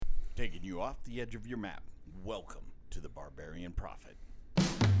taking you off the edge of your map. Welcome to the Barbarian Prophet.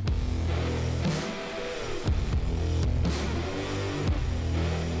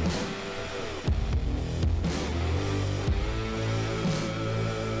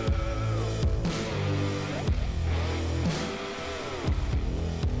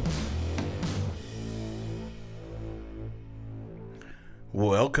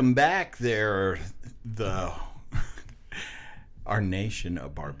 Welcome back there, our nation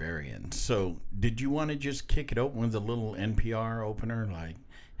of barbarians. So, did you want to just kick it open with a little NPR opener like,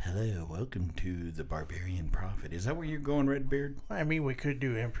 hello, welcome to the Barbarian Prophet? Is that where you're going, Redbeard? I mean, we could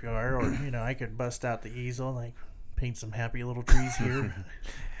do NPR, or, I could bust out the easel, like, paint some happy little trees here.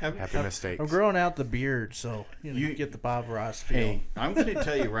 Happy mistakes. I'm growing out the beard, so, you get the Bob Ross feel. Hey, I'm going to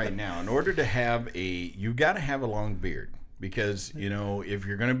tell you right now, in order to have you got to have a long beard. Because, if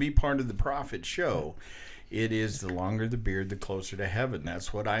you're going to be part of the Prophet show, it is the longer the beard, the closer to heaven.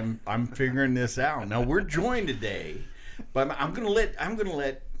 That's what I'm figuring this out. Now we're joined today, but I'm going to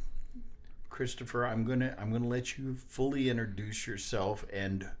let Christopher. I'm going to let you fully introduce yourself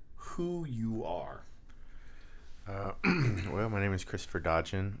and who you are. Well, my name is Christopher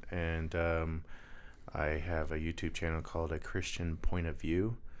Dodgen, and I have a YouTube channel called A Christian Point of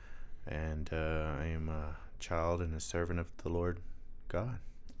View, and I am a child and a servant of the Lord God.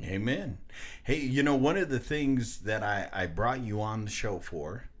 Amen. Hey, one of the things that I brought you on the show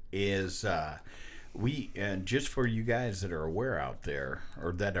for is just for you guys that are aware out there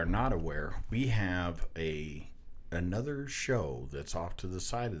or that are not aware, we have another show that's off to the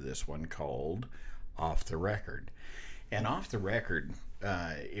side of this one called Off the Record. And Off the Record,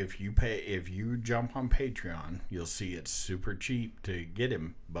 if you jump on Patreon, you'll see it's super cheap to get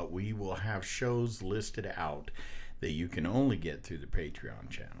him, but we will have shows listed out that you can only get through the Patreon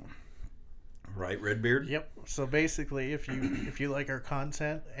channel. Right, Redbeard? Yep. So basically, if you like our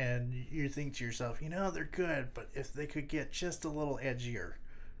content and you think to yourself, they're good, but if they could get just a little edgier,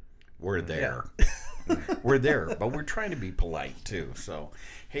 we're there. Yeah. We're there, but we're trying to be polite too. So,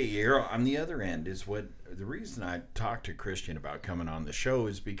 hey, on the other end is the reason I talked to Christian about coming on the show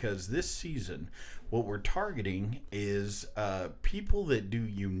is because this season, what we're targeting is people that do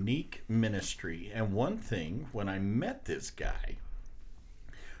unique ministry. And one thing, when I met this guy,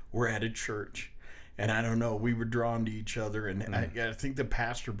 we're at a church. And I don't know, we were drawn to each other. And I think the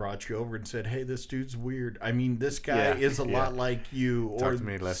pastor brought you over and said, hey, this dude's weird. I mean, this guy is a lot like you. Talk to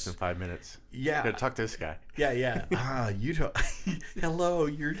me less than 5 minutes. Yeah. Talk to this guy. Yeah. You don't. Hello,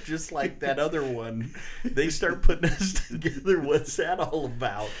 you're just like that other one. They start putting us together. What's that all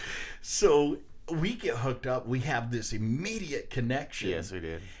about? So we get hooked up. We have this immediate connection. Yes, we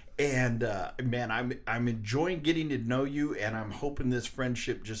did. And man, I'm enjoying getting to know you, and I'm hoping this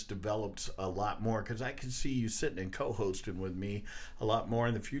friendship just develops a lot more because I can see you sitting and co-hosting with me a lot more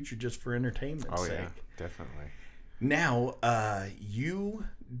in the future, just for entertainment's sake. Yeah, definitely. Now, you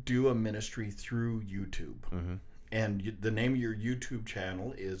do a ministry through YouTube, and the name of your YouTube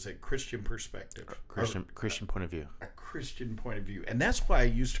channel is A Christian Perspective, Christian Point of View, A Christian Point of View, and that's why I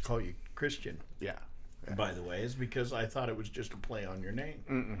used to call you Christian. Yeah. By the way, is because I thought it was just a play on your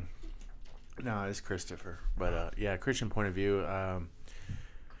name. No, it's Christopher. But Christian Point of View.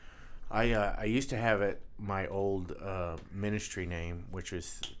 I used to have my old ministry name, which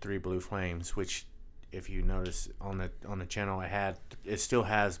was Three Blue Flames. Which, if you notice on the channel I had, it still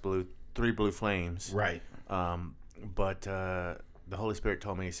has Three Blue Flames. Right. But the Holy Spirit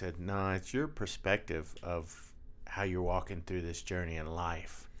told me, he said, "No, it's your perspective of how you're walking through this journey in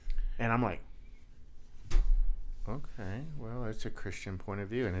life," and I'm like, okay, well, it's a Christian point of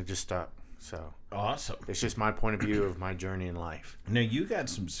view, and it just stopped. So awesome. It's just my point of view of my journey in life. Now, you got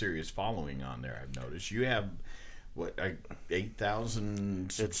some serious following on there, I've noticed. You have,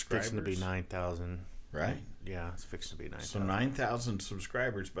 8,000 subscribers? It's fixing to be 9,000. Right? Yeah, it's fixing to be 9,000. So 9,000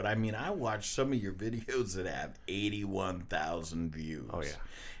 subscribers. But, I mean, I watched some of your videos that have 81,000 views. Oh, yeah.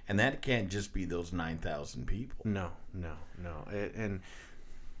 And that can't just be those 9,000 people. No.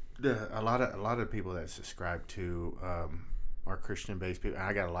 A lot of people that subscribe to are Christian-based people.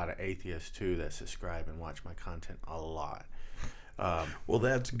 I got a lot of atheists too that subscribe and watch my content a lot. Well,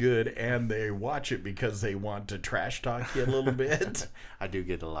 that's good, and they watch it because they want to trash talk you a little bit. I do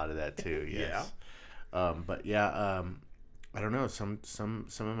get a lot of that too. Yes. Yeah. I don't know. Some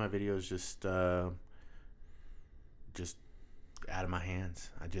of my videos just out of my hands.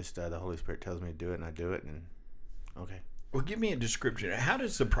 I just the Holy Spirit tells me to do it, and I do it, and okay. Well, give me a description. How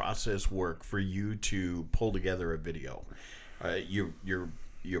does the process work for you to pull together a video? You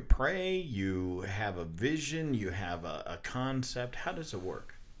pray, you have a vision, you have a concept. How does it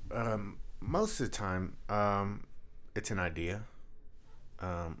work? Most of the time, it's an idea.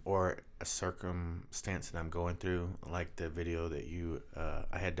 or a circumstance that I'm going through, like the video that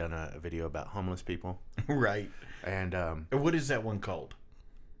I had done a video about homeless people. Right. And what is that one called?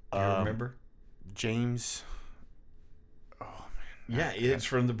 Do you remember? James. Oh man. Yeah, it's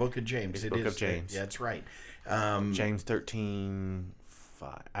from the Book of James. It's Book of James. Yeah, that's right. James 13:5.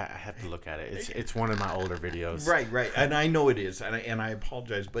 I have to look at it. It's one of my older videos. Right. And I know it is, and I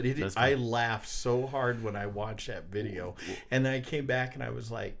apologize, but That's I fine. laughed so hard when I watched that video, and then I came back and I was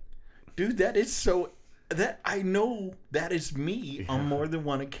like, dude, that is so. That I know that is me on more than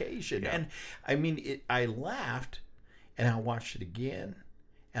one occasion, and I mean, I laughed, and I watched it again,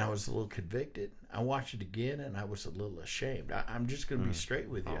 and I was a little convicted. I watched it again, and I was a little ashamed. I'm just gonna be straight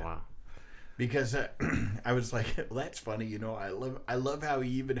with you. Oh wow. Because I was like, well, that's funny, you know. I love how he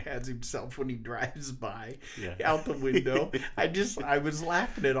even has himself when he drives by out the window. I was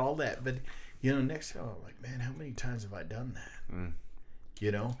laughing at all that, but you know, next time I'm like, man, how many times have I done that?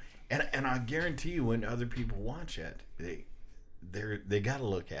 You know, and I guarantee you, when other people watch it, they got to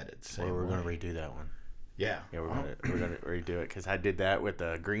look at it. Well, we're gonna redo that one. Yeah, Yeah, we're gonna redo it because I did that with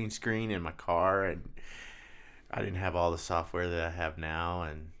a green screen in my car, and I didn't have all the software that I have now,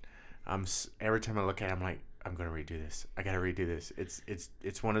 and every time I look at it, I'm like, I'm gonna redo this. I gotta redo this.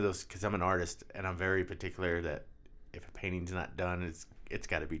 It's one of those, because I'm an artist and I'm very particular that if a painting's not done, it's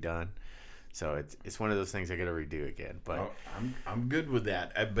got to be done. So it's one of those things I gotta redo again. But I'm good with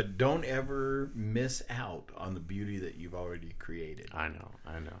that. But don't ever miss out on the beauty that you've already created. I know.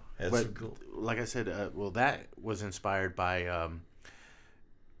 That's But cool. like I said, that was inspired by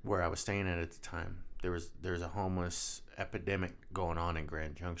where I was staying at the time. There's a homeless epidemic going on in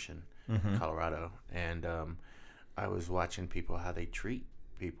Grand Junction, Colorado, and I was watching people, how they treat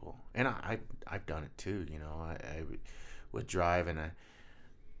people, and I've done it too. You know, I would drive, and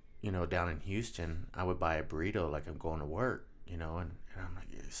down in Houston, I would buy a burrito like I'm going to work, and I'm like,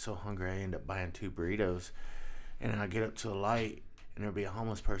 so hungry, I end up buying 2 burritos, and I get up to a light, and there'll be a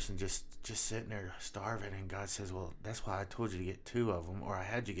homeless person just sitting there starving, and God says, well, that's why I told you to get 2 of them, or I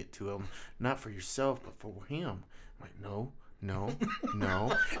had you get 2 of them, not for yourself, but for him. I'm like, no.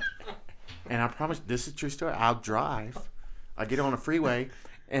 And I promise, this is a true story. I'll drive. I get on a freeway,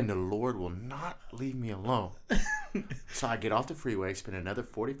 and the Lord will not leave me alone. So I get off the freeway, spend another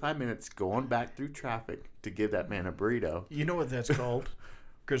 45 minutes going back through traffic to give that man a burrito. You know what that's called?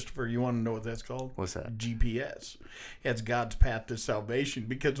 Christopher, you want to know what that's called? What's that? GPS. It's God's path to salvation,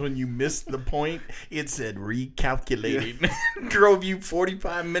 because when you missed the point, it said recalculating. Drove you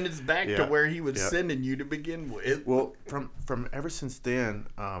 45 minutes back to where he was sending you to begin with. Well, from ever since then,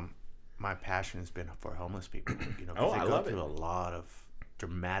 my passion has been for homeless people. 'Cause they go through a lot of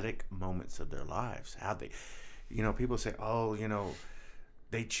dramatic moments of their lives. How they, people say, oh,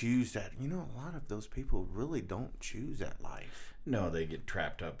 they choose that. A lot of those people really don't choose that life. No, they get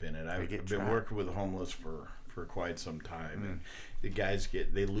trapped up in it. I've been working with homeless for quite some time, and the guys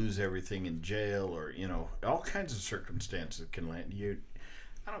they lose everything in jail, or all kinds of circumstances can land you.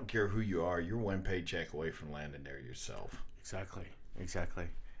 I don't care who you are, you're one paycheck away from landing there yourself. Exactly.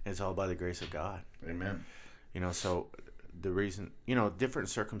 It's all by the grace of God. Amen. So the reason, different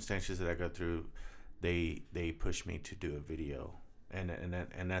circumstances that I go through, they push me to do a video,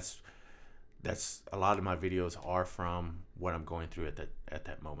 and that's a lot of my videos are from what I'm going through at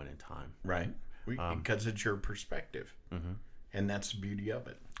that moment in time. Right. Because it's your perspective, and that's the beauty of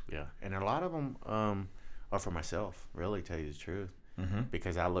it. Yeah, and a lot of them are for myself. Really, tell you the truth,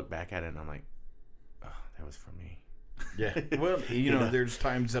 because I look back at it and I'm like, oh, that was for me. Yeah. Well, there's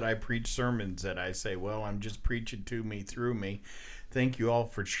times that I preach sermons that I say, well, I'm just preaching to me, through me. Thank you all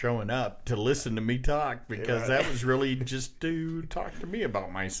for showing up to listen to me talk, because that was really just to talk to me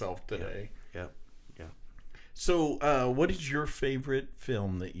about myself today. Yep. So, what is your favorite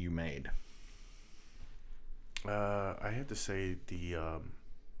film that you made? I have to say the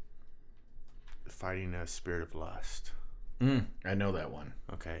Fighting a Spirit of Lust. I know that one.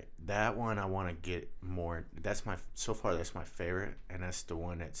 Okay, that one I want to get more. That's my favorite, and that's the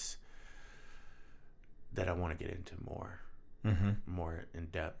one that I want to get into more, more in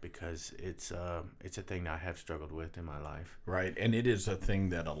depth, because it's a thing that I have struggled with in my life. Right, and it is a thing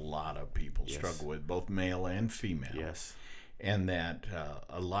that a lot of people struggle with, both male and female. Yes, and that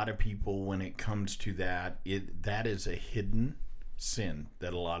a lot of people, when it comes to that, that is a hidden sin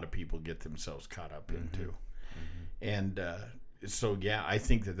that a lot of people get themselves caught up into. And so, yeah, I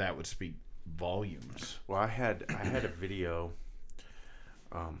think that would speak volumes. Well, I had a video.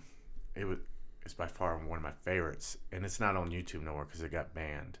 It's by far one of my favorites, and it's not on YouTube no more because it got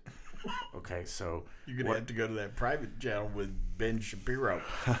banned. Okay, so you're gonna have to go to that private channel with Ben Shapiro.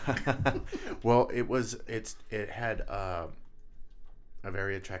 Well, it had a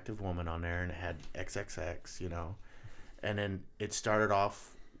very attractive woman on there, and it had XXX, you know, and then it started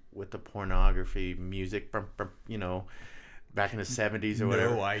off with the pornography music, you know, back in the 70s or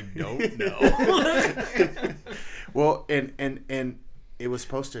whatever. No, I don't know. Well, and it was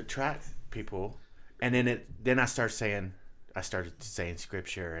supposed to attract people, and then I started saying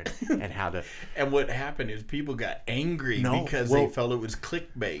scripture and how to. And what happened is people got angry because they felt it was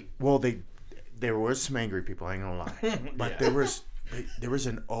clickbait. Well, there was some angry people. I ain't gonna lie, but there was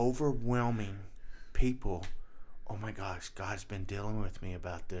an overwhelming people. Oh my gosh, God's been dealing with me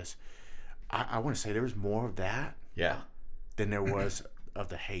about this. I want to say there was more of that. Yeah. Than there was of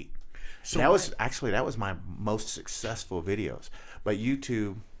the hate. So that was my most successful videos. But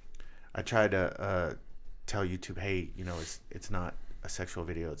YouTube, I tried to tell YouTube, hey, you know, it's not a sexual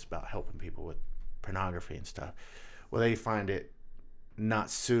video. It's about helping people with pornography and stuff. Well, they find it not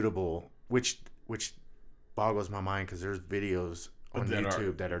suitable, which boggles my mind because there's videos on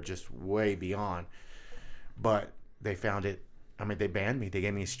YouTube that are just way beyond. But they found it. I mean, they banned me. They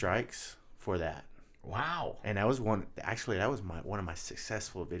gave me strikes for that. Wow. And that was one of my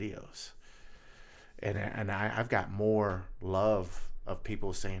successful videos. And I've got more love of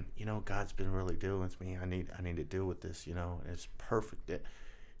people saying, you know, God's been really dealing with me. I need to deal with this, you know. And it's perfect that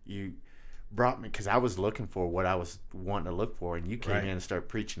you brought me, because I was looking for what I was wanting to look for, and you came in and started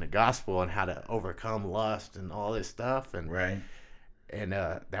preaching the gospel and how to overcome lust and all this stuff. And and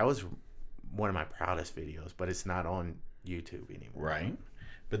that was one of my proudest videos, but it's not on YouTube anymore. Right.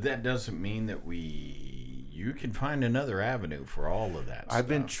 But that doesn't mean that you can find another avenue for all of that I've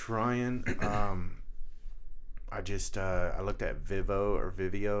been trying. I just I looked at Vivio or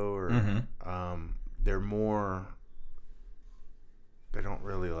they're more. They don't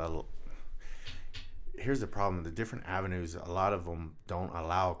really. Here's the problem: the different avenues. A lot of them don't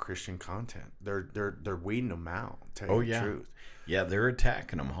allow Christian content. They're weeding them out. To tell you the truth. Yeah, they're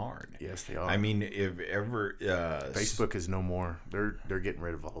attacking them hard. Yes, they are. I mean, if ever Facebook is no more. They're getting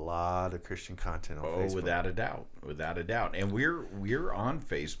rid of a lot of Christian content on Facebook. Without a doubt. And we're on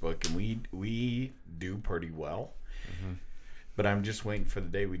Facebook, and we do pretty well. Mm-hmm. But I'm just waiting for the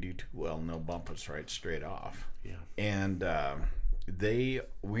day we do too well, and they'll bump us right straight off. Yeah. And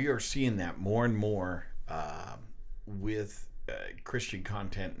we are seeing that more and more with Christian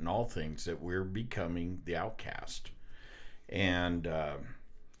content and all things, that we're becoming the outcast. And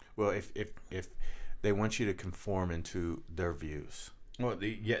well, if they want you to conform into their views, well,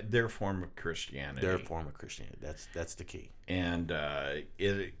 their form of Christianity, that's the key. And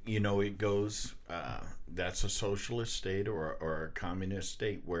it goes. That's a socialist state or a communist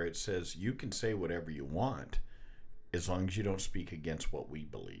state where it says you can say whatever you want as long as you don't speak against what we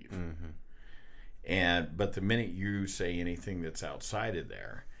believe. Mm-hmm. But the minute you say anything that's outside of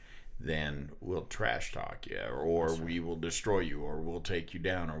there, then we'll trash talk you, or we will destroy you, or we'll take you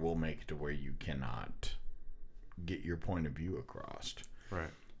down, or we'll make it to where you cannot get your point of view across. Right.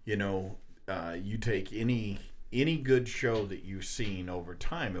 You know, you take any good show that you've seen over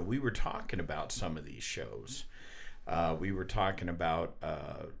time, and we were talking about some of these shows. We were talking about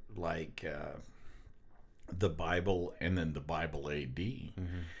the Bible, and then the Bible AD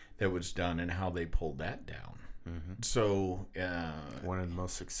that was done, and how they pulled that down. Mm-hmm. So one of the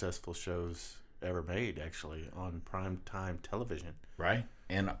most successful shows ever made, actually, on primetime television. Right.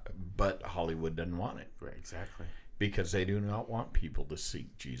 But Hollywood doesn't want it. Right, exactly. Because they do not want people to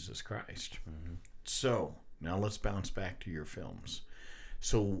seek Jesus Christ. Mm-hmm. So now let's bounce back to your films.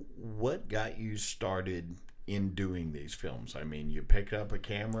 So what got you started in doing these films? I mean, you picked up a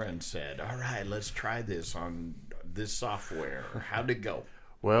camera and said, all right, let's try this on this software. How'd it go?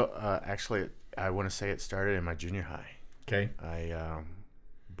 Well, actually, I want to say it started in my junior high. Okay. I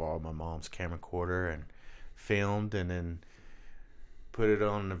borrowed my mom's camcorder and filmed, and then put it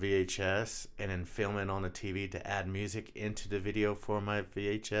on the VHS, and then film it on the TV to add music into the video for my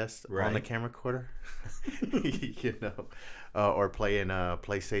VHS on the camcorder. You know, or playing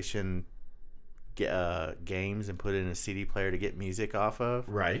PlayStation games and put it in a CD player to get music off of.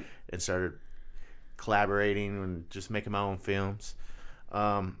 Right. And started collaborating and just making my own films.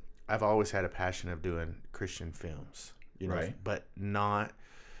 I've always had a passion of doing Christian films, you know, but not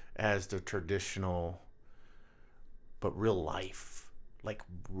as the traditional, but real life, like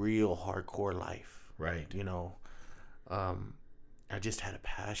real hardcore life. Right. You know, I just had a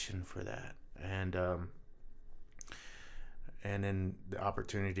passion for that. And then the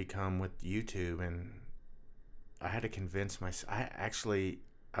opportunity come with YouTube, and I had to convince myself.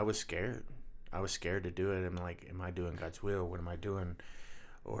 I was scared. I was scared to do it. I'm like, am I doing God's will? What am I doing?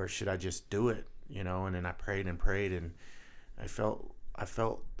 Or should I just do it? You know, and then I prayed, and I felt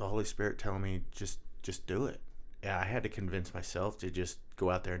the Holy Spirit telling me, just do it. I had to convince myself to just go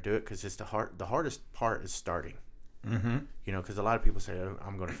out there and do it, because it's the hardest part is starting. Mm-hmm. You know, because a lot of people say, oh,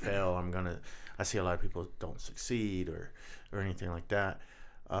 I'm going to fail. I see a lot of people don't succeed or anything like that.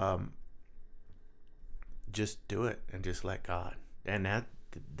 Just do it and just let God. And that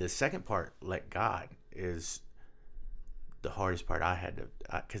the second part, let God, is the hardest part. I had to,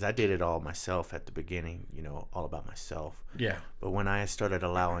 because I did it all myself at the beginning, you know, all about myself. Yeah. But when I started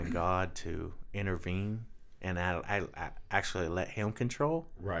allowing God to intervene and I actually let Him control,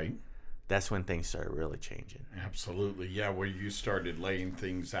 Right. that's when things started really changing. Absolutely. Yeah, where you started laying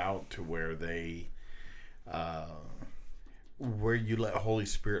things out to where where you let Holy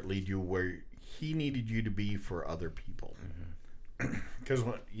Spirit lead you where He needed you to be for other people. Because,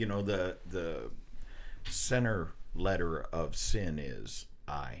 you know, the center letter of sin is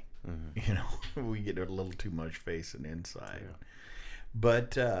I. You know, we get a little too much face and inside. Yeah.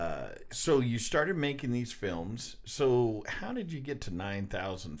 But so you started making these films. So how did you get to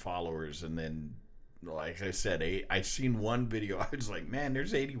 9,000 followers? And then, like I said, I seen one video. I was like, man,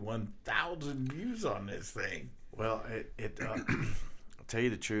 there's 81,000 views on this thing. Well, I'll tell you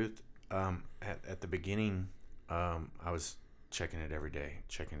the truth. At the beginning, I was checking it every day,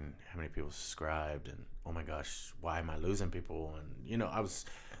 checking how many people subscribed, and oh my gosh, why am I losing people? And you know, I was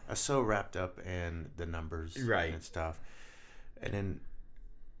so wrapped up in the numbers, Right, and stuff. And then,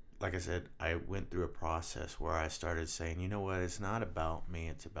 like I said, I went through a process where I started saying, you know what, it's not about me,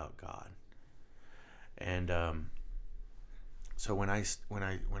 it's about God. And so when I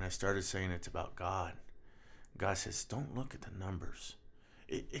started saying it's about God, God says, don't look at the numbers.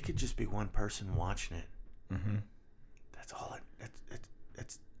 It could just be one person watching it. Mm-hmm. That's all.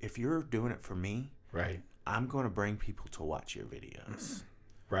 It's if you're doing it for me, Right. I'm going to bring people to watch your videos.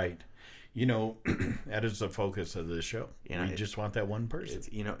 Right. You know, that is the focus of this show. You know, we just want that one person.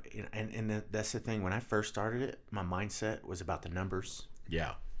 It's, you know, and that's the thing. When I first started it, my mindset was about the numbers.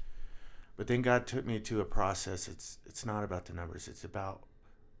 Yeah. But then God took me to a process. It's not about the numbers. It's about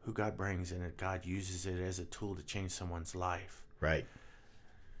who God brings in, and God uses it as a tool to change someone's life. Right.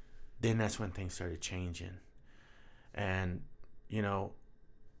 Then that's when things started changing. And, you know,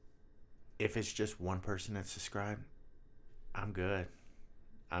 if it's just one person that's subscribed, I'm good.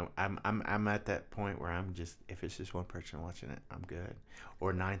 I'm at that point where I'm just, if it's just one person watching it, I'm good.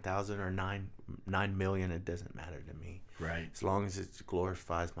 Or 9,000 or 9 million, it doesn't matter to me. Right. As long as it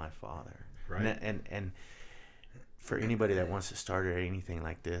glorifies my Father. Right. And for anybody that wants to start or anything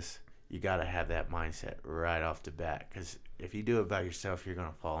like this, you got to have that mindset right off the bat. Because if you do it by yourself, you're going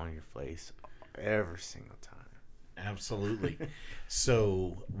to fall on your face every single time. Absolutely.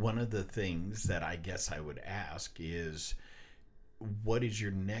 So one of the things that I guess I would ask is, what is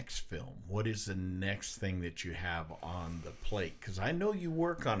your next film? What is the next thing that you have on the plate? Because I know you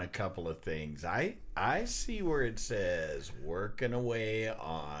work on a couple of things. I see where it says working away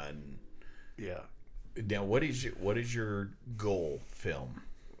on. Yeah. Now, what is your goal film?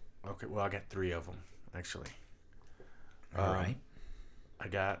 Okay, well, I got 3 of them, actually. All right. I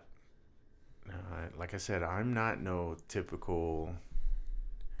got, like I said, I'm not no typical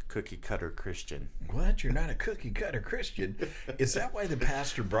cookie cutter Christian. What? You're not a cookie cutter Christian? Is that why the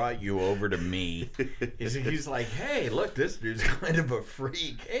pastor brought you over to me? He's like, hey, look, this dude's kind of a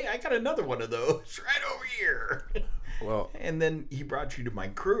freak. Hey, I got another one of those right over here. Well, and then he brought you to my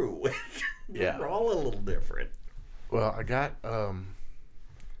crew. Yeah. We're all a little different. Well, I got,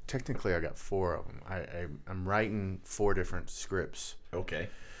 technically I got 4 of them. I'm writing 4 different scripts. Okay.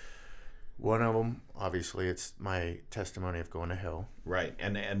 One of them, obviously, it's my testimony of going to hell. Right.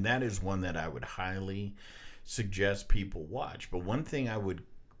 And that is one that I would highly suggest people watch. But one thing I would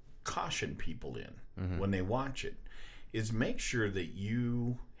caution people in when they watch it is make sure that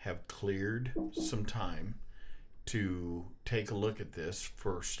you have cleared some time to take a look at this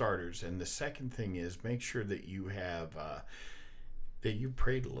for starters. And the second thing is make sure that you have that you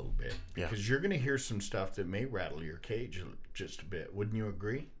prayed a little bit. Yeah. Because you're going to hear some stuff that may rattle your cage just a bit. Wouldn't you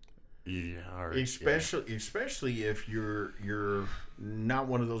agree? Yeah, Especially if you're not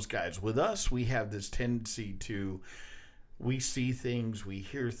one of those guys. With us, we have this tendency we see things, we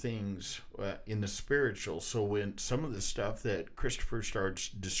hear things in the spiritual. So when some of the stuff that Christopher starts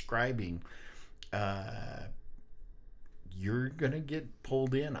describing, you're gonna get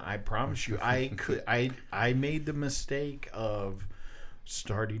pulled in. I promise you. I made the mistake of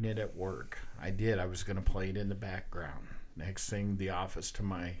starting it at work. I did. I was gonna play it in the background. Next thing, the office to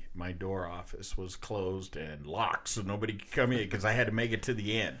my door office was closed and locked, so nobody could come in because I had to make it to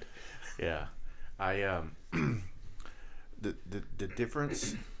the end. Yeah, I the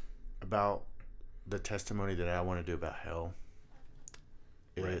difference about the testimony that I want to do about hell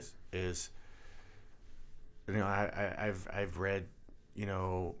is I've read, you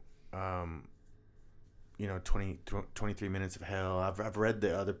know, 23 Minutes of Hell. I've read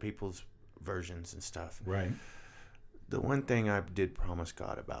the other people's versions and stuff. Right. The one thing I did promise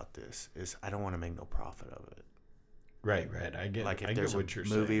God about this is I don't want to make no profit of it. Right. I get Like if I there's get what a you're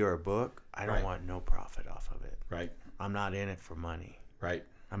movie saying. or a book, I don't Right. want no profit off of it. Right. I'm not in it for money. Right.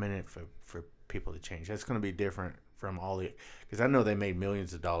 I'm in it for people to change. That's going to be different from all the, because I know they made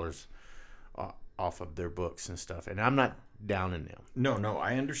millions of dollars off of their books and stuff, and I'm not down in them. No,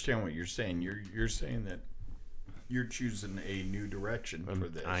 I understand what you're saying. You're saying that you're choosing a new direction for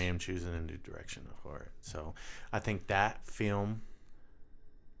this. I am choosing a new direction for it. So I think that film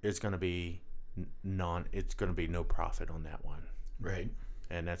is going to be it's going to be no profit on that one. Right.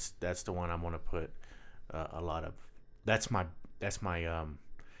 And that's the one I'm going to put a lot of. That's my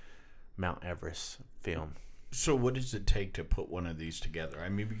Mount Everest film. So what does it take to put one of these together? I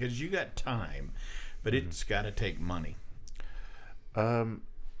mean, because you got time, but it's got to take money.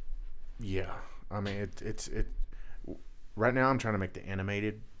 Yeah. I mean, it's right now I'm trying to make the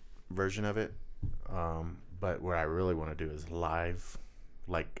animated version of it. But what I really want to do is live,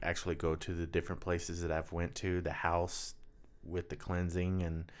 like actually go to the different places that I've went to, the house with the cleansing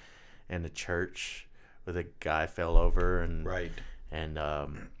and the church where the guy fell over and Right. and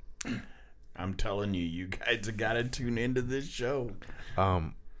I'm telling you, you guys have got to tune into this show.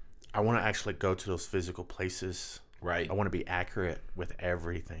 I want to actually go to those physical places. Right. I want to be accurate with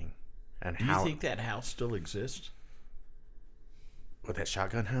everything. And Do you how think that house still exists? with that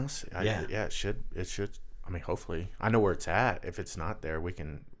shotgun house? Yeah. Yeah, it should. It should. I mean, hopefully. I know where it's at. If it's not there, we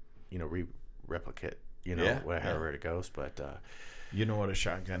can, replicate, Yeah, wherever it goes. But You know what a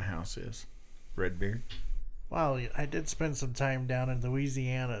shotgun house is? Redbeard? Well, I did spend some time down in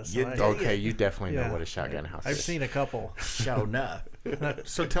Louisiana. So You I, did? okay, you definitely know Yeah. what a shotgun house I've is. seen a couple. Show enough.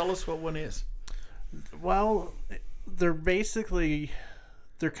 So tell us what one is. Well, they're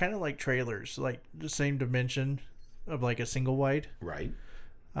kind of like trailers, like the same dimension of like a single wide, Right.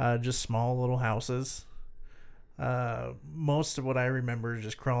 just small little houses. Most of what I remember is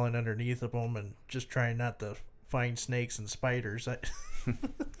just crawling underneath of them and just trying not to find snakes and spiders.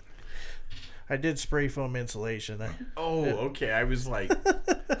 I did spray foam insulation. Oh, okay. I was like,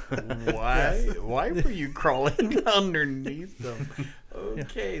 why? Why were you crawling underneath them?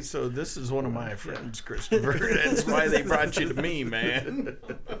 Okay, so this is one of my friends, Christopher. That's why they brought you to me, man.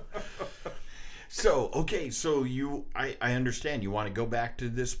 So, okay, so I understand. You want to go back to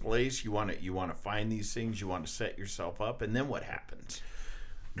this place. You want to find these things. You want to set yourself up, and then what happens?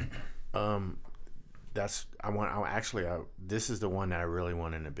 This is the one that I really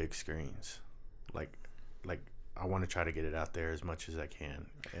want in the big screens. Like I want to try to get it out there as much as I can.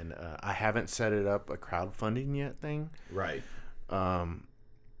 And I haven't set it up a crowdfunding yet thing. Right. I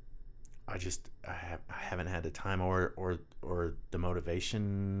haven't had the time or the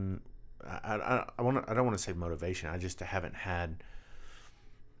motivation. I don't want to say motivation. I just haven't had.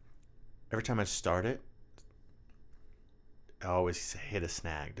 Every time I start it, I always hit a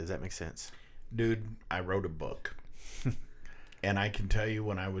snag. Does that make sense? Dude, I wrote a book. And I can tell you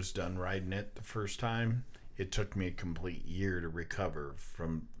when I was done writing it the first time, it took me a complete year to recover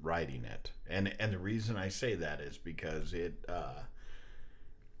from writing it. And the reason I say that is because it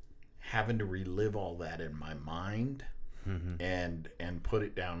having to relive all that in my mind and put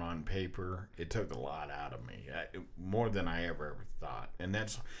it down on paper, it took a lot out of me. More than I ever thought. And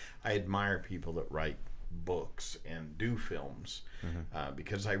I admire people that write books and do films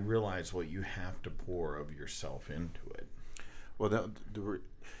because I realize what you have to pour of yourself into it. Well,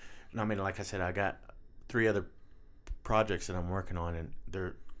 I mean, like I said, I got 3 other projects that I'm working on, and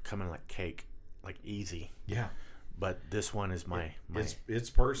they're coming like cake, like easy. Yeah. But this one is my It's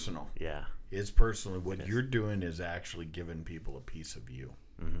personal. yeah. It's personal. What you're doing is actually giving people a piece of you.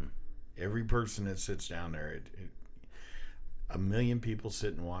 Mm-hmm. Every person that sits down there, 1 million people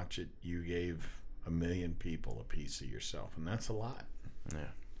sit and watch it. You gave 1 million people a piece of yourself, and that's a lot.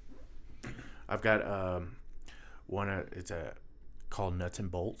 Yeah. I've got one. It's called Nuts and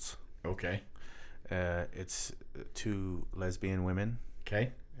Bolts. Okay. It's 2 lesbian women,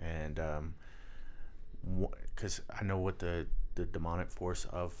 Okay. and because I know what the demonic force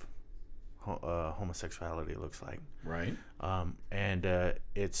of homosexuality looks like. Right. And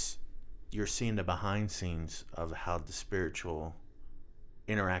you're seeing the behind scenes of how the spiritual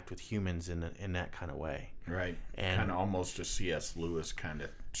interact with humans in that kind of way. Right. And kind of almost a C.S. Lewis kind of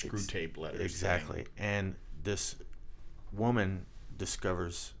screw tape letters. Exactly. thing. And this woman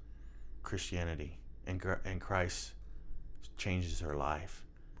discovers Christianity, and Christ changes her life.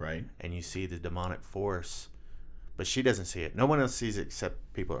 Right. And you see the demonic force, but she doesn't see it. No one else sees it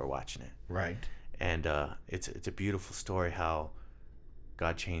except people who are watching it. Right. And it's a beautiful story how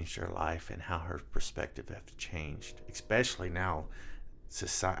God changed her life and how her perspective has changed, especially now.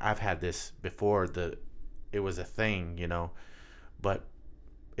 Society, I've had this before, it was a thing, but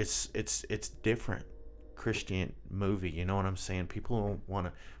it's different. Christian movie, you know what I'm saying? People don't want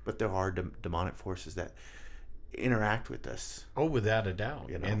to, but there are demonic forces that interact with us. Oh, without a doubt.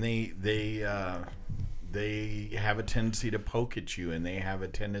 And they have a tendency to poke at you, and they have a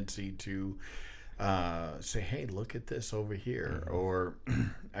tendency to say, hey, look at this over here. Or,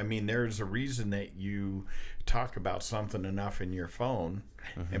 I mean, there's a reason that you talk about something enough in your phone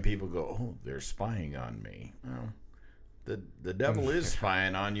and people go, oh, they're spying on me. Well, the devil is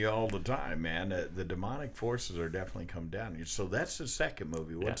spying on you all the time, man. The demonic forces are definitely come down. So that's the second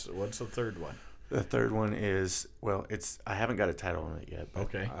movie. What's the third one? The third one is, I haven't got a title on it yet. But,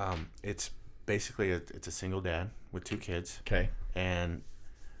 okay. It's basically it's a single dad with 2 kids. Okay. And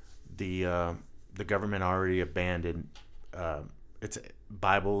the government already abandoned it's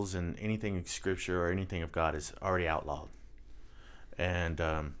Bibles, and anything scripture or anything of God is already outlawed. And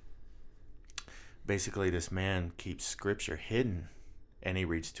basically this man keeps scripture hidden, and he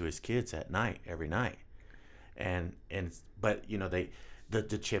reads to his kids at night, every night. But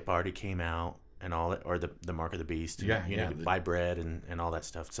the chip already came out and all that, or the mark of the beast, buy bread and all that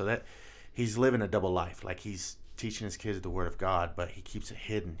stuff. So that he's living a double life. Like, he's teaching his kids the word of God, but he keeps it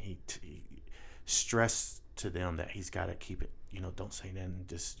hidden. He stressed to them that he's got to keep it, don't say nothing,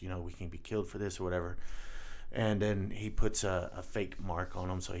 just, we can be killed for this or whatever. And then he puts a fake mark on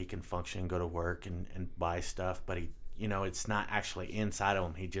him so he can function, go to work and buy stuff. But he, it's not actually inside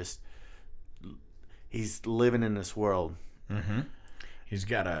of him. He's living in this world. Mm-hmm. He's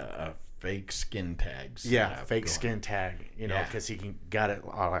got a fake skin tag. Fake skin tag, because he got it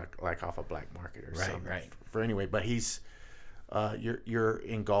like off a black market or something. Right. For anyway, but he's, you're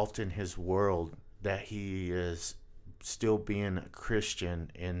engulfed in his world, that he is still being a Christian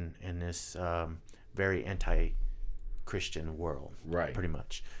in this very anti-Christian world, right? Pretty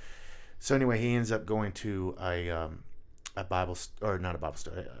much. So anyway, he ends up going to a Bible, or not a Bible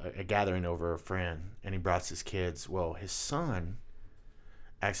study, a gathering over a friend, and he brought his kids. Well, his son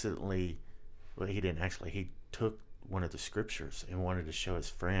he took one of the scriptures and wanted to show his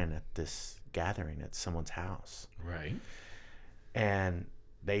friend at this gathering at someone's house, right? And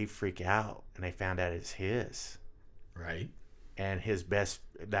they freak out, and they found out it's his, right? And his best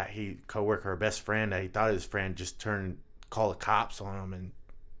friend that he thought his friend just called the cops on him,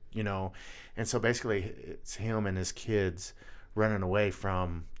 and so basically it's him and his kids running away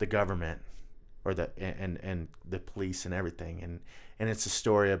from the government, or and the police and everything, and it's a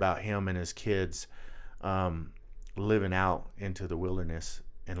story about him and his kids living out into the wilderness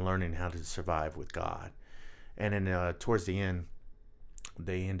and learning how to survive with God. And then towards the end,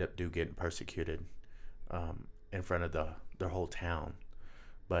 they end up getting persecuted in front of their whole town.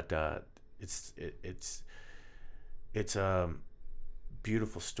 But it's a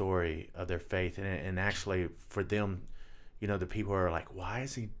beautiful story of their faith, and actually for them, the people are like, why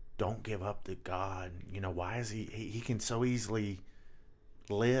is he don't give up to God? Why is he can so easily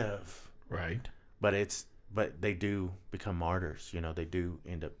live, right? But they do become martyrs. They do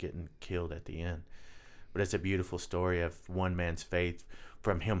end up getting killed at the end. But it's a beautiful story of one man's faith,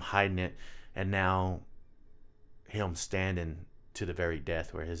 from him hiding it, and now him standing to the very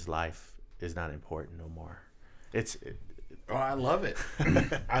death, where his life is not important no more. I love it.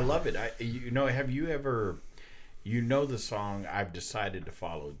 I love it. Have you ever, the song "I've Decided to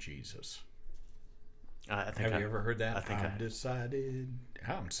Follow Jesus"? Have you ever heard that? I've decided.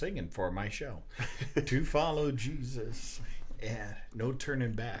 I'm singing for my show to follow Jesus. Yeah, no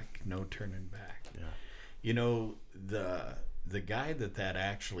turning back. No turning back. Yeah. The guy that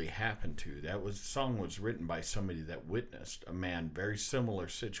actually happened to, song was written by somebody that witnessed a man, very similar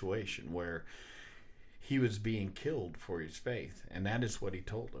situation, where he was being killed for his faith, and that is what he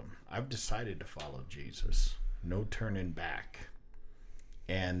told him. I've decided to follow Jesus. No turning back.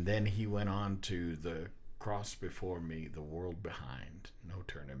 And then he went on to the cross before me, the world behind. No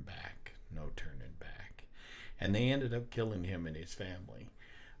turning back. No turning back. And they ended up killing him and his family.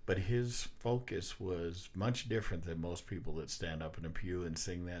 But his focus was much different than most people that stand up in a pew and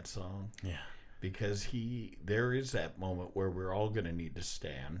sing that song. Yeah. Because there is that moment where we're all going to need to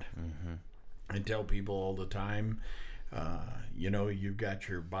stand. Mm-hmm. And tell people all the time, you've got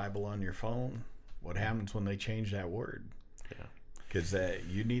your Bible on your phone. What happens when they change that word? Yeah. Because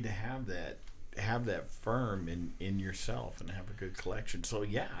you need to have that firm in yourself and have a good collection. So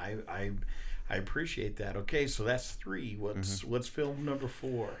yeah, I appreciate that. Okay, so that's 3. What's film number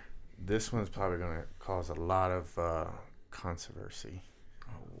 4? This one's probably going to cause a lot of controversy.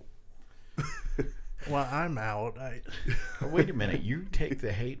 Oh. Well, I'm out. Oh, wait a minute. You take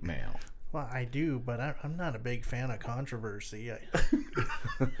the hate mail. Well, I do, but I'm not a big fan of controversy.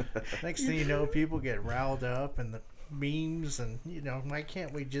 Next thing you know, people get riled up and the memes, and why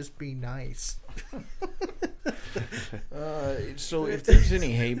can't we just be nice? So if there's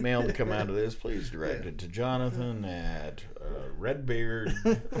any hate mail to come out of this, please direct it to Jonathan at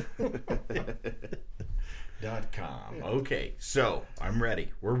redbeard.com. Okay, so I'm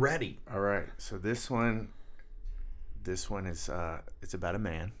ready. We're ready. All right. So this one is it's about a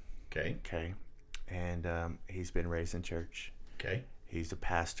man. Okay. Okay. And he's been raised in church. Okay. He's a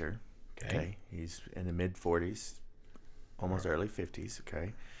pastor. Okay. He's in the mid-40s, almost early 50s.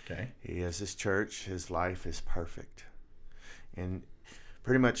 Okay. Okay. He has his church. His life is perfect. And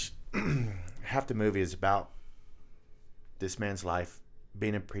pretty much half the movie is about this man's life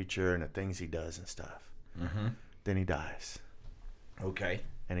being a preacher and the things he does and stuff. Mm-hmm. Then he dies. Okay.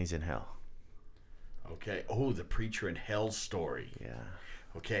 And he's in hell. Okay. Oh, the preacher in hell story. Yeah.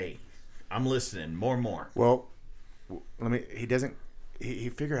 Okay. I'm listening. More. Well, he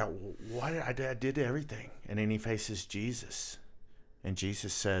figured out why I did everything. And then he faces Jesus. And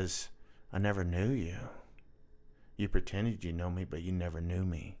Jesus says, I never knew you. You pretended you know me, but you never knew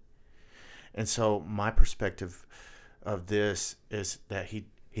me. And so my perspective of this is that he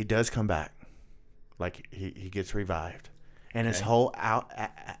does come back. Like he gets revived. And his whole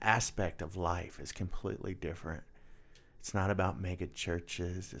aspect of life is completely different. It's not about mega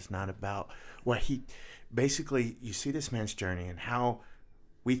churches. It's not about basically, you see this man's journey and how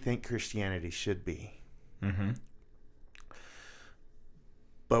we think Christianity should be. Mm-hmm.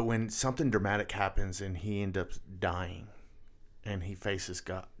 But when something dramatic happens and he ends up dying and he faces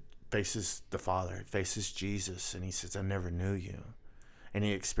God, faces the Father, faces Jesus, and he says, I never knew you. And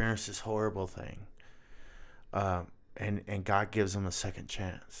he experienced this horrible thing. And God gives him a second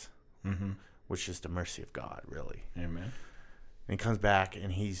chance, Mm-hmm. which is the mercy of God, really. Amen. And he comes back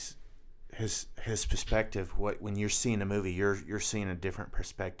and his perspective, when you're seeing a movie, you're seeing a different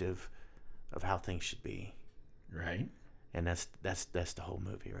perspective of how things should be. Right. And that's the whole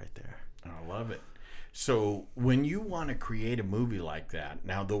movie right there. I love it. So when you want to create a movie like that,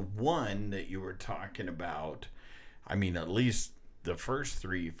 now the one that you were talking about, I mean, at least the first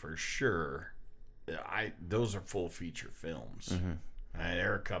three for sure, those are full feature films. Mm-hmm.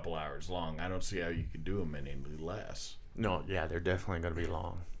 They're a couple hours long. I don't see how you could do them any less. No, yeah, they're definitely going to be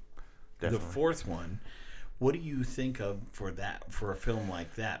long. Definitely. The fourth one, what do you think of for a film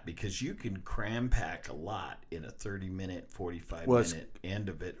like that? Because you can cram pack a lot in a 30-minute, 45-minute end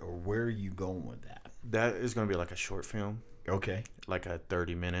of it, or where are you going with that? That is going to be like a short film. Okay. Like a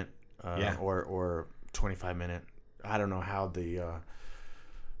 30-minute or 25-minute. I don't know how the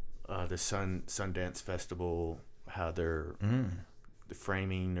Sundance Festival, how they're the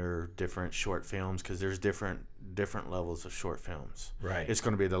framing or different short films, because there's different levels of short films. Right. It's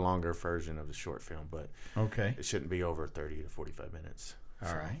going to be the longer version of the short film, but okay, it shouldn't be over 30 to 45 minutes.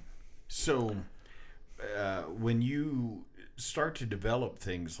 All right. So when you start to develop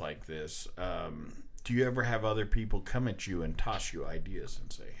things like this, do you ever have other people come at you and toss you ideas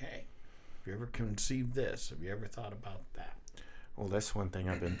and say, hey, have you ever conceived this? Have you ever thought about that? Well, that's one thing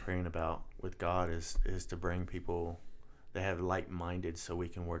I've been praying about with God is to bring people that have like-minded so we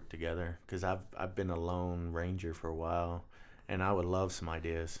can work together. Because I've been a lone ranger for a while, and I would love some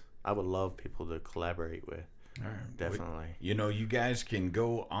ideas. I would love people to collaborate with. All right. Definitely. You know, you guys can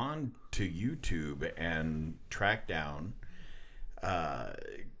go on to YouTube and track down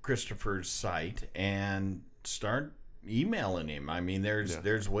Christopher's site and start emailing him. I mean,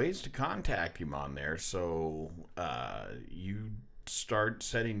 there's ways to contact him on there. So you start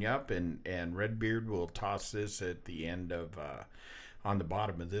setting up, and Redbeard will toss this at the end of on the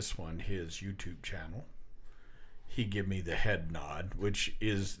bottom of this one, his YouTube channel. He give me the head nod, which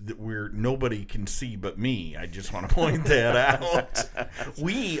is that nobody can see but me. I just want to point that out.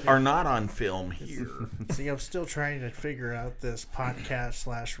 We are not on film here. See, I'm still trying to figure out this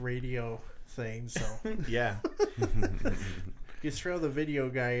podcast/radio thing. So yeah, you throw the video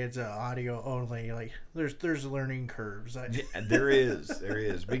guy into audio only. Like there's learning curves. There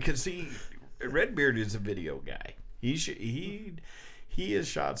is because Redbeard is a video guy. He has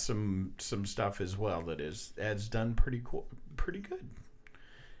shot some stuff as well that has done pretty good.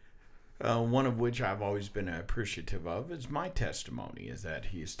 One of which I've always been appreciative of is my testimony, is that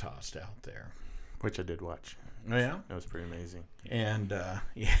he's tossed out there. Which I did watch. Oh, yeah? That was pretty amazing. And,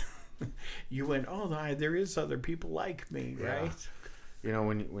 yeah. You went, there is other people like me, right? You know,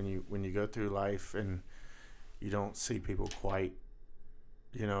 when you go through life and you don't see people quite,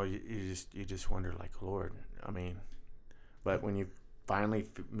 you know, you just wonder, like, Lord, I mean, but when you finally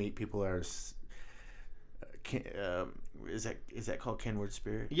meet people that are is that called Kindred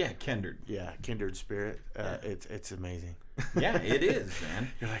Spirit? Yeah, Kindred. Yeah, Kindred Spirit. It's amazing. Yeah, it is,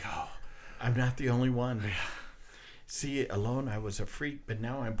 man. You're like, oh, I'm not the only one. See, alone I was a freak, but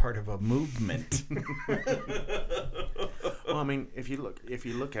now I'm part of a movement. Well, I mean, if you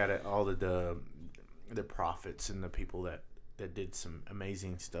look at it, all the prophets and the people that did some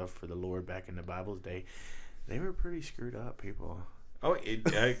amazing stuff for the Lord back in the Bible's day, they were pretty screwed up people. Oh,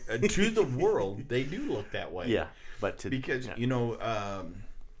 to the world, they do look that way. Yeah, but because you know,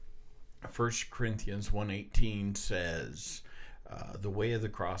 1 Corinthians 1:18 says, "The way of the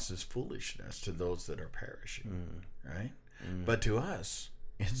cross is foolishness to those that are perishing." Right, but to us,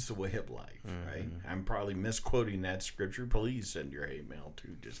 it's the way of life. Right. I'm probably misquoting that scripture. Please send your hate mail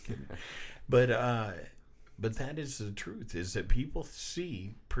too. Just kidding. But that is the truth, is that people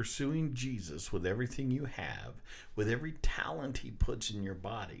see pursuing Jesus with everything you have, with every talent he puts in your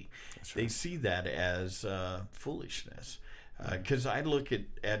body. That's right. They see that as foolishness. Because I look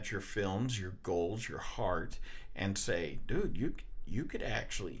at your films, your goals, your heart, and say, dude, you could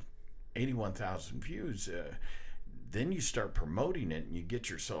actually, 81,000 views, then you start promoting it and you get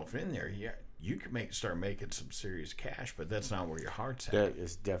yourself in there. Yeah. You can start making some serious cash, but that's not where your heart's at. That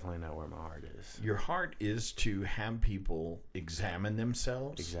is definitely not where my heart is. Your heart is to have people examine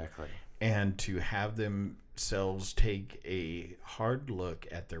themselves. Exactly. And to have themselves take a hard look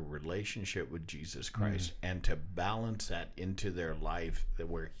at their relationship with Jesus Christ and to balance that into their life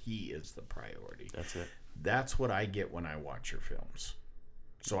where he is the priority. That's it. That's what I get when I watch your films.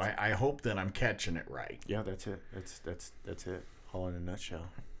 So I hope that I'm catching it right. Yeah, that's it. That's it. All in a nutshell.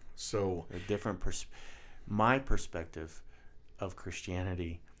 So a different my perspective of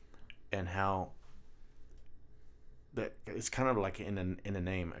Christianity and how that it's kind of like in a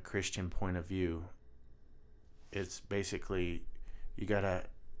name, a Christian point of view. It's basically you gotta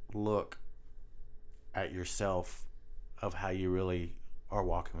look at yourself of how you really are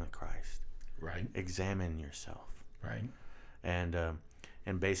walking with Christ. Right. Examine yourself. Right.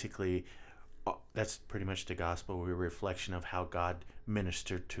 And basically that's pretty much the gospel. We're a reflection of how God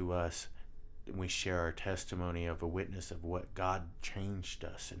ministered to us. And we share our testimony of a witness of what God changed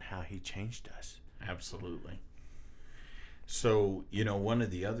us and how he changed us. Absolutely. So, you know, one of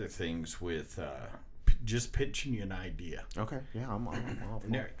the other things with just pitching you an idea. Okay. Yeah, I'm all for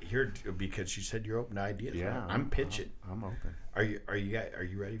now, it. here, because you said you're open to ideas. Yeah, right? I'm pitching. I'm open. Are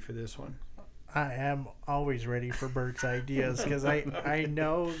you ready for this one? I am always ready for Bert's ideas because I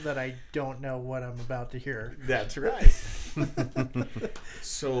know that I don't know what I'm about to hear. That's right.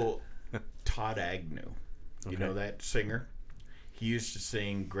 So, Todd Agnew, you know that singer? He used to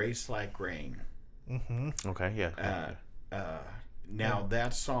sing "Grace Like Rain." Mm-hmm. Okay, yeah. Now,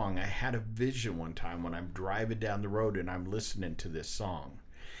 that song, I had a vision one time when I'm driving down the road and I'm listening to this song.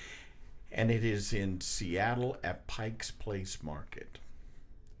 And it is in Seattle at Pike's Place Market.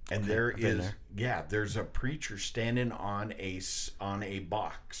 And there's a preacher standing on a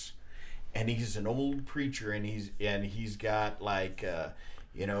box, and he's an old preacher, and he's got like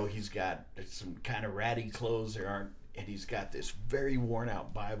he's got some kind of ratty clothes and he's got this very worn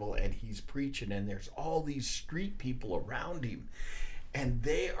out Bible, and he's preaching, and there's all these street people around him, and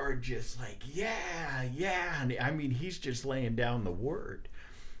they are just like yeah, and I mean he's just laying down the word,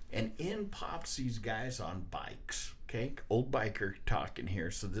 and in pops these guys on bikes. Okay, old biker talking here,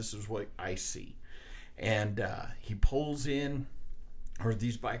 so this is what I see. And he pulls in, or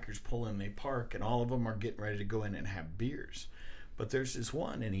these bikers pull in, they park, and all of them are getting ready to go in and have beers. But there's this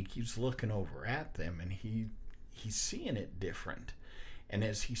one, and he keeps looking over at them, and he's seeing it different. And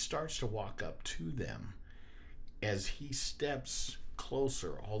as he starts to walk up to them, as he steps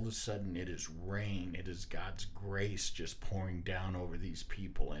closer, all of a sudden it is rain. It is God's grace just pouring down over these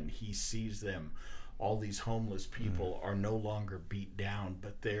people, and he sees them. All these homeless people are no longer beat down,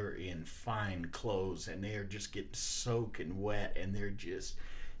 but they're in fine clothes, and they are just getting soaking wet, and they're just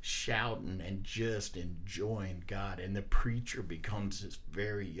shouting and just enjoying God. And the preacher becomes this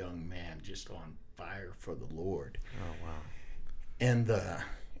very young man just on fire for the Lord. Oh, wow. And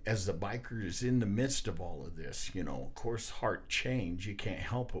as the biker is in the midst of all of this, you know, of course, heart change. You can't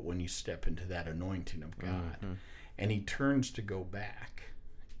help it when you step into that anointing of God. Mm-hmm. And he turns to go back.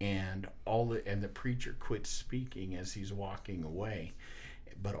 And the preacher quits speaking as he's walking away.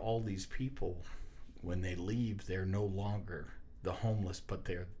 But all these people, when they leave, they're no longer the homeless, but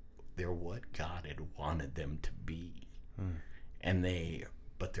they're what God had wanted them to be. And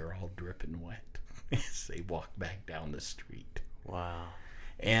they're all dripping wet as they walk back down the street. Wow.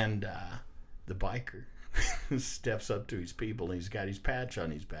 And the biker steps up to his people, and he's got his patch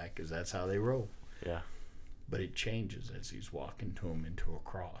on his back because that's how they roll. Yeah. But it changes as he's walking to him into a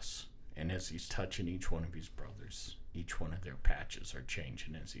cross. And as he's touching each one of his brothers, each one of their patches are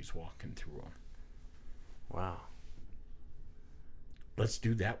changing as he's walking through them. Wow. Let's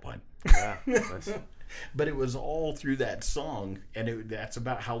do that one. Yeah. But it was all through that song, and that's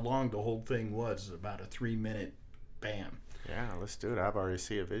about how long the whole thing was, about a 3-minute bam. Yeah, let's do it. I've already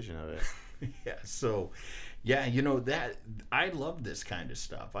seen a vision of it. Yeah, so, yeah, you know, that I love this kind of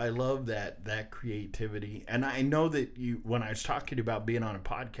stuff. I love that creativity. And I know that when I was talking about being on a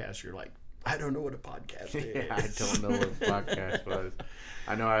podcast, you're like, I don't know what a podcast is. Yeah, I don't know what a podcast was.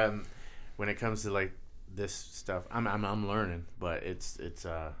 I know when it comes to like this stuff, I'm learning, but it's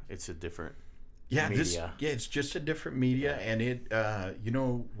a different media. It's just a different media, and it you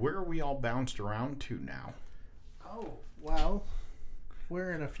know, where are we all bounced around to now? Oh, well,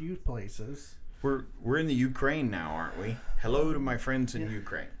 we're in a few places. We're in the Ukraine now, aren't we? Hello to my friends in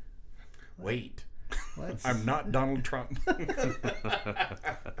Ukraine. Wait. I'm not Donald Trump.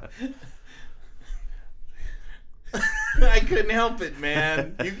 I couldn't help it,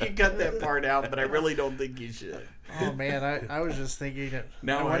 man. You can cut that part out, but I really don't think you should. Oh man, I was just thinking that.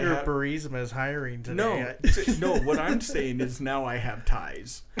 Now I wonder if Burisma is hiring today. No. What I'm saying is now I have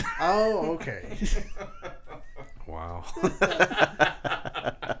ties. Oh, okay. Wow.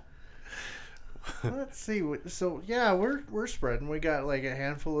 Let's see. So yeah, we're spreading. We got like a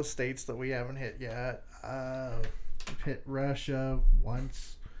handful of states that we haven't hit yet. We've hit Russia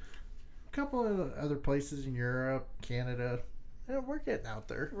once. A couple of other places in Europe, Canada. Yeah, we're getting out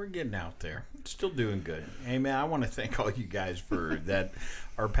there. We're getting out there. Still doing good. Hey, man, I want to thank all you guys for that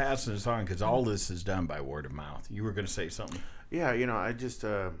are passing this on, because all this is done by word of mouth. You were going to say something? Yeah, you know, I just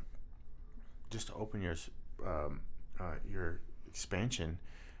to open your expansion,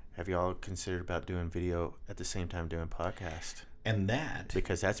 have y'all considered about doing video at the same time doing podcast? And that.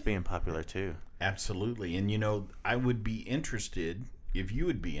 Because that's being popular too. Absolutely. And, you know, I would be interested if you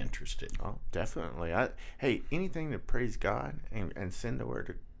would be interested. Oh, definitely. Hey, anything to praise God and send the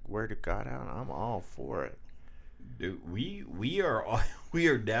word of God out, I'm all for it. Dude, we are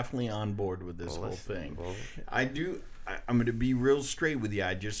definitely on board with this whole thing. I'm going to be real straight with you.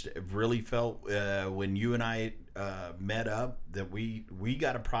 I just really felt when you and I met up that we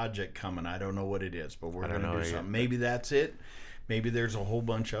got a project coming. I don't know what it is, but we're going to do something. Maybe that's it. Maybe there's a whole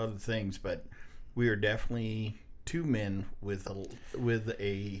bunch of other things, but we are definitely two men with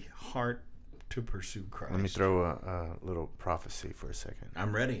a heart to pursue Christ. Let me throw a little prophecy for a second.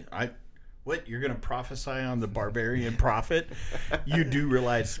 I'm ready. What, you're going to prophesy on the barbarian prophet? You do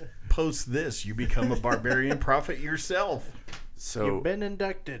realize post this, you become a barbarian prophet yourself. So you've been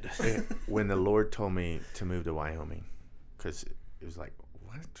inducted. When the Lord told me to move to Wyoming, because it was like,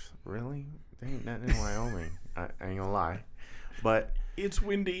 what? Really? There ain't nothing in Wyoming. I ain't gonna lie. But it's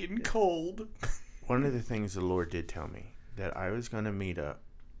windy and cold. One of the things the Lord did tell me, that I was going to meet up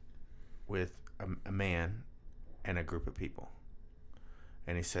with a man and a group of people.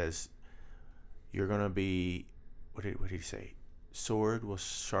 And he says, you're going to be, what did he say? Sword will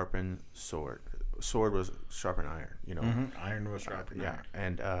sharpen sword. Sword will sharpen iron, you know. Mm-hmm. Iron will sharpen iron.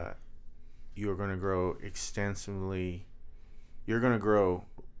 And you're going to grow extensively. You're going to grow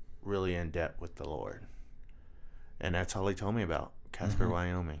really in depth with the Lord. And that's all he told me about, Casper,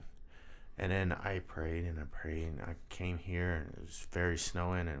 Wyoming. And then I prayed and I came here and it was very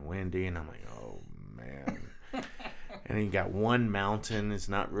snowing and windy, and I'm like, oh man. And then you got one mountain. It's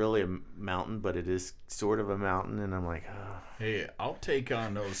not really a mountain, but it is sort of a mountain, and I'm like, oh. Hey, I'll take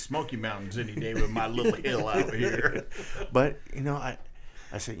on those Smoky Mountains any day with my little hill out here. But you know, I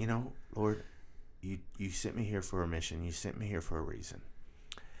said, you know, Lord, you sent me here for a mission. You sent me here for a reason.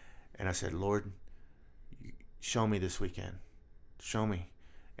 And I said, Lord, show me this weekend. Show me.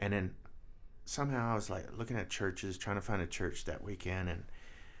 And then somehow I was like looking at churches, trying to find a church that weekend, and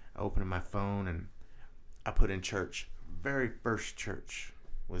I opened my phone and I put in church. Very first church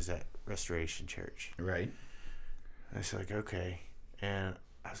was that Restoration Church. Right. I was like, okay. And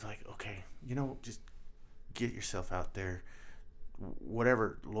I was like, okay, you know, just get yourself out there.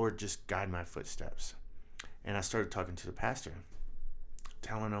 Whatever, Lord, just guide my footsteps. And I started talking to the pastor,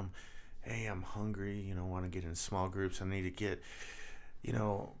 telling him, hey, I'm hungry, you know, want to get in small groups. I need to get, you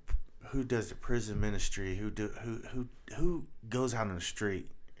know, who does the prison ministry? Who goes out on the street?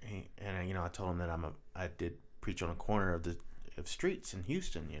 And you know, I told him that I did preach on a corner of streets in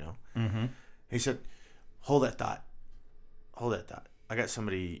Houston. You know, Mm-hmm. He said, hold that thought. I got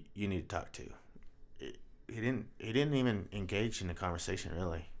somebody you need to talk to. He didn't even engage in the conversation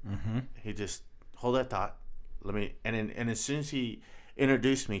really. Mm-hmm. He just hold that thought. And as soon as he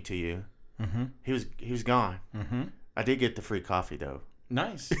introduced me to you, he was gone. Mm-hmm. I did get the free coffee though.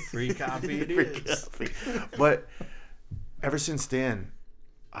 Nice. Free coffee it Free is. coffee. But ever since then,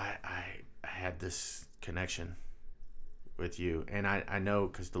 I had this connection with you, and I know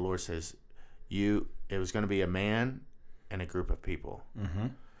because the Lord says it was going to be a man and a group of people,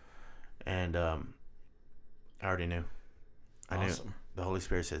 and I already knew. I knew. The Holy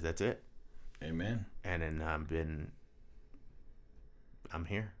Spirit says that's it. Amen. And then I'm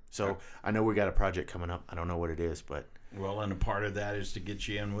here. So I know we got a project coming up. I don't know what it is, but well, and a part of that is to get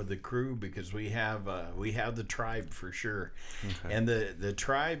you in with the crew, because we have the tribe for sure, and the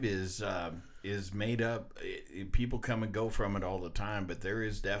tribe is made up. People come and go from it all the time, but there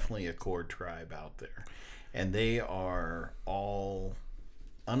is definitely a core tribe out there, and they are all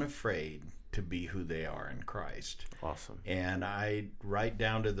unafraid to be who they are in Christ. Awesome. And I right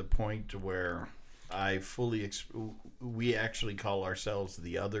down to the point where I fully we actually call ourselves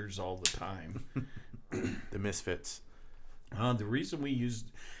the others all the time. The misfits. The reason we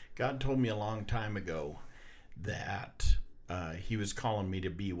used, God told me a long time ago that he was calling me to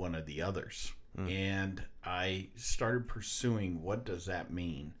be one of the others. And I started pursuing, what does that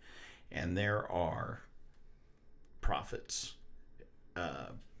mean? And there are prophets,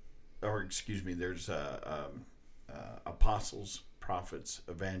 there's apostles, prophets,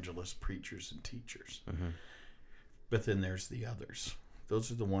 evangelists, preachers, and teachers. But then there's the others.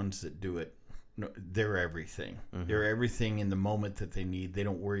 Those are the ones that do it. No, they're everything. They're everything in the moment that they need. They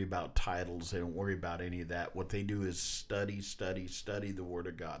don't worry about titles. They don't worry about any of that. What they do is study the Word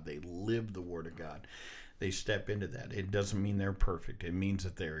of God. They live the Word of God. They step into that. It doesn't mean they're perfect. It means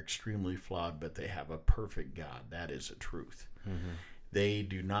that they're extremely flawed, but they have a perfect God. That is a truth. They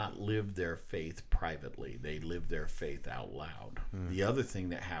do not live their faith privately. They live their faith out loud. The other thing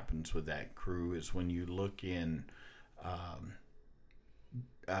that happens with that crew is when you look in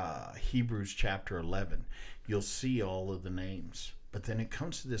Hebrews chapter 11, you'll see all of the names. But then it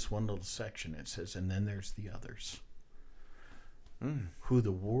comes to this one little section. It says, and then there's the others, who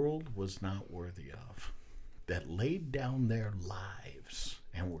the world was not worthy of, that laid down their lives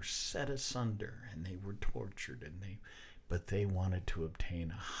and were set asunder, and they were tortured, but they wanted to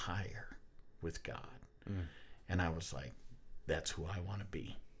obtain a higher with God. And I was like, that's who I want to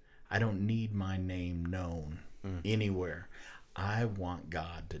be. I don't need my name known anywhere. I want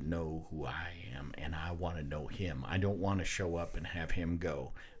God to know who I am, and I want to know him. I don't want to show up and have him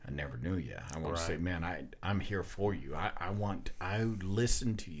go, I never knew you. I want to say, man, I'm here for you. I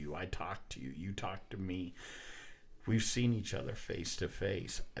listen to you. I talk to you. You talk to me. We've seen each other face to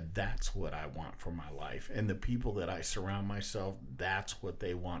face. That's what I want for my life. And the people that I surround myself, that's what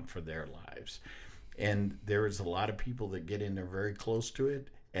they want for their lives. And there is a lot of people that get in there very close to it,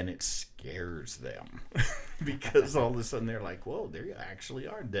 and it scares them because all of a sudden they're like, whoa, they actually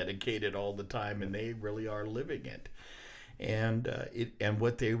are dedicated all the time, and they really are living it. And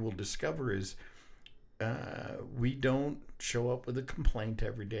what they will discover is we don't show up with a complaint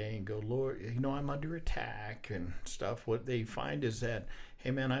every day and go, Lord, I'm under attack and stuff. What they find is that,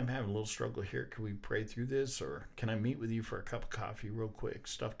 hey, man, I'm having a little struggle here. Can we pray through this? Or can I meet with you for a cup of coffee real quick?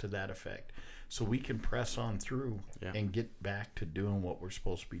 Stuff to that effect. So we can press on through and get back to doing what we're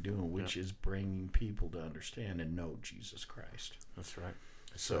supposed to be doing, which is bringing people to understand and know Jesus Christ. That's right.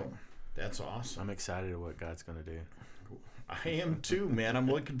 So that's awesome. I'm excited at what God's going to do. I am too, man.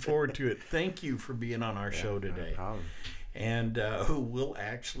 I'm looking forward to it. Thank you for being on our show today. No problem. And we'll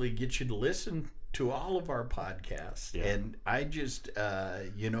actually get you to listen to all of our podcasts. Yeah. And I just, I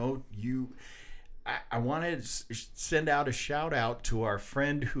wanted to send out a shout out to our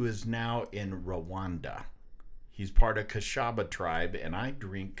friend who is now in Rwanda. He's part of Kashaba tribe, and I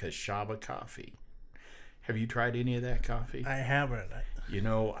drink Kashaba coffee. Have you tried any of that coffee? I haven't.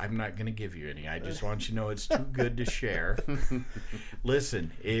 I'm not going to give you any. I just want you to know it's too good to share.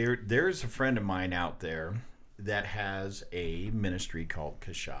 Listen, there's a friend of mine out there that has a ministry called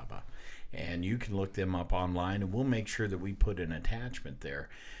Kashaba, and you can look them up online, and we'll make sure that we put an attachment there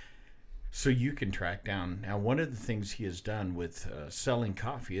so you can track down. Now, one of the things he has done with selling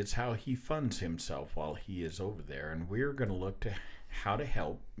coffee is how he funds himself while he is over there, and we're going to look to how to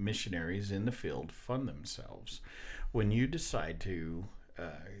help missionaries in the field fund themselves. When you decide to,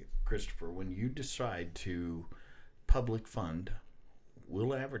 Christopher, when you decide to public fund,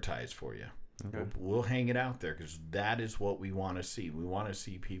 we'll advertise for you. Okay. We'll hang it out there because that is what we want to see. We want to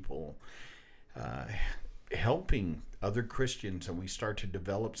see people helping other Christians, and we start to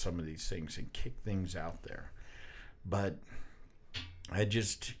develop some of these things and kick things out there. But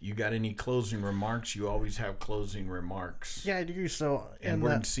you got any closing remarks? You always have closing remarks. Yeah, I do. So, and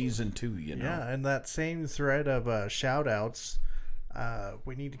we're in season 2, Yeah, and that same thread of shout outs,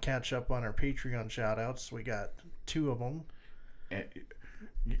 we need to catch up on our Patreon shout outs. We got 2 of them.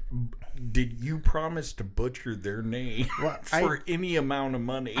 Did you promise to butcher their name for any amount of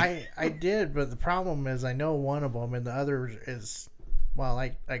money? I did, but the problem is I know one of them, and the other is, well,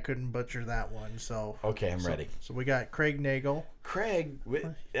 I couldn't butcher that one. So okay, I'm ready. So we got Craig Nagel. Craig,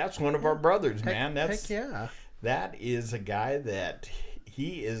 that's one of our brothers, man. Heck yeah. That is a guy that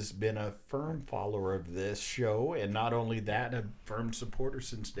he has been a firm follower of this show, and not only that, a firm supporter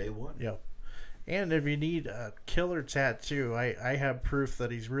since day one. Yep. And if you need a killer tattoo, I have proof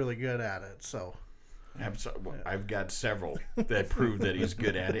that he's really good at it. So, I've got several that prove that he's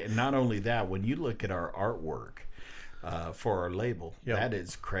good at it. And not only that, when you look at our artwork for our label, that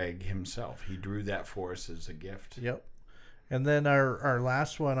is Craig himself. He drew that for us as a gift. Yep. And then our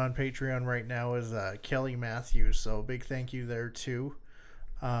last one on Patreon right now is Kelly Matthews. So big thank you there too.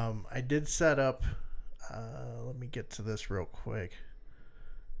 I did set up. Let me get to this real quick,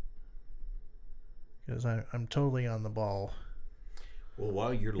 because I'm totally on the ball. Well,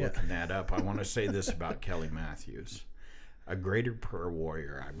 while you're looking that up, I want to say this about Kelly Matthews. A greater prayer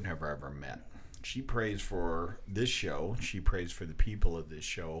warrior I've never, ever met. She prays for this show. She prays for the people of this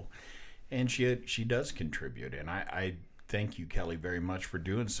show. And she does contribute. And I thank you, Kelly, very much for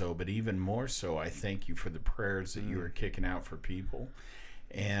doing so. But even more so, I thank you for the prayers that you are kicking out for people.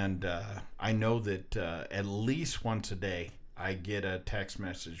 And I know that at least once a day, I get a text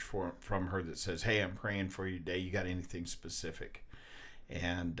message from her that says, "Hey, I'm praying for you today. You got anything specific?"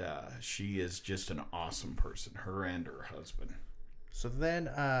 And she is just an awesome person, her and her husband. So then,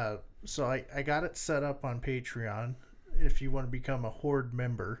 so I got it set up on Patreon if you want to become a Horde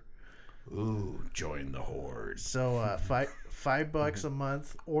member. Ooh, join the Horde. So $5 a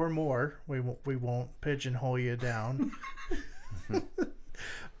month or more. We won't pigeonhole you down.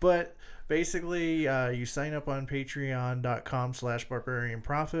 But basically, you sign up on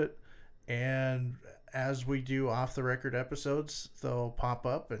patreon.com/barbarianprophet, and as we do off the record episodes, they'll pop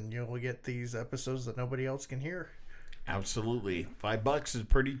up and you'll get these episodes that nobody else can hear. Absolutely. $5 is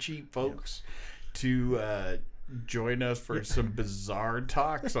pretty cheap, folks, to join us for some bizarre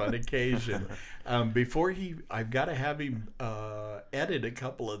talks on occasion. I've got to have him edit a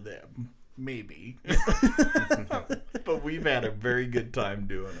couple of them, maybe. But we've had a very good time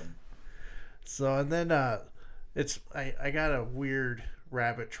doing them. So, and then I got a weird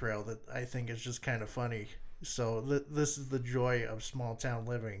rabbit trail that I think is just kind of funny. So this is the joy of small town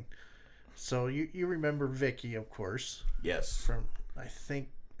living. So you remember Vicky, of course. Yes. From, I think,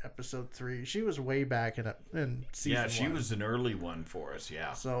 episode 3. She was way back in season 1. Yeah, she was an early one for us,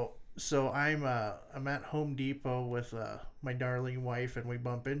 yeah. So I'm at Home Depot with my darling wife, and we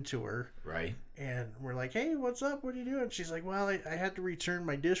bump into her. Right. And we're like, "Hey, what's up? What are you doing?" She's like, "Well, I had to return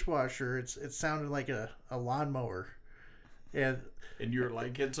my dishwasher. It sounded like a lawnmower." And you're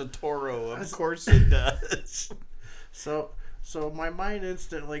like, "It's a Toro. Of course it does." So my mind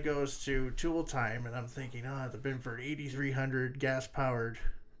instantly goes to Tool Time, and I'm thinking, the Binford 8300 gas-powered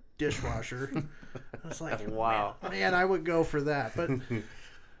dishwasher. I was like, wow. Man, I would go for that.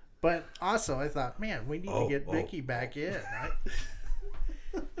 But also, I thought, man, we need to get Vicky back in.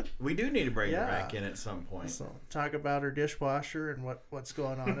 We do need to bring her back in at some point. So talk about her dishwasher and what's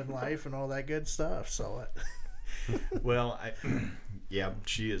going on in life and all that good stuff. So, well,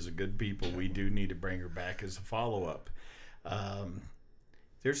 she is a good people. We do need to bring her back as a follow-up.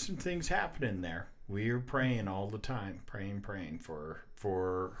 There's some things happening there. We are praying all the time, praying for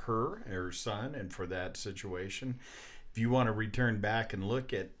her, her son, and for that situation. If you want to return back and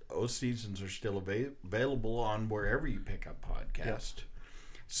look at those seasons, are still available on wherever you pick up podcast. Yep.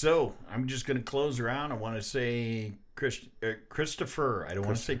 So I'm just going to close around. I want to say Christopher. I don't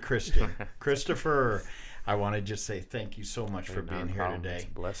want to say Kristen. Christopher. I want to just say thank you so much for being here today. It's a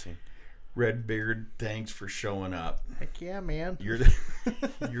blessing. Redbeard, thanks for showing up. Heck yeah, man. You're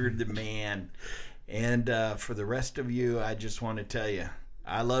the man. And for the rest of you, I just want to tell you,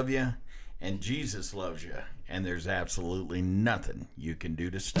 I love you, and Jesus loves you, and there's absolutely nothing you can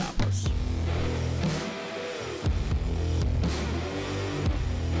do to stop us.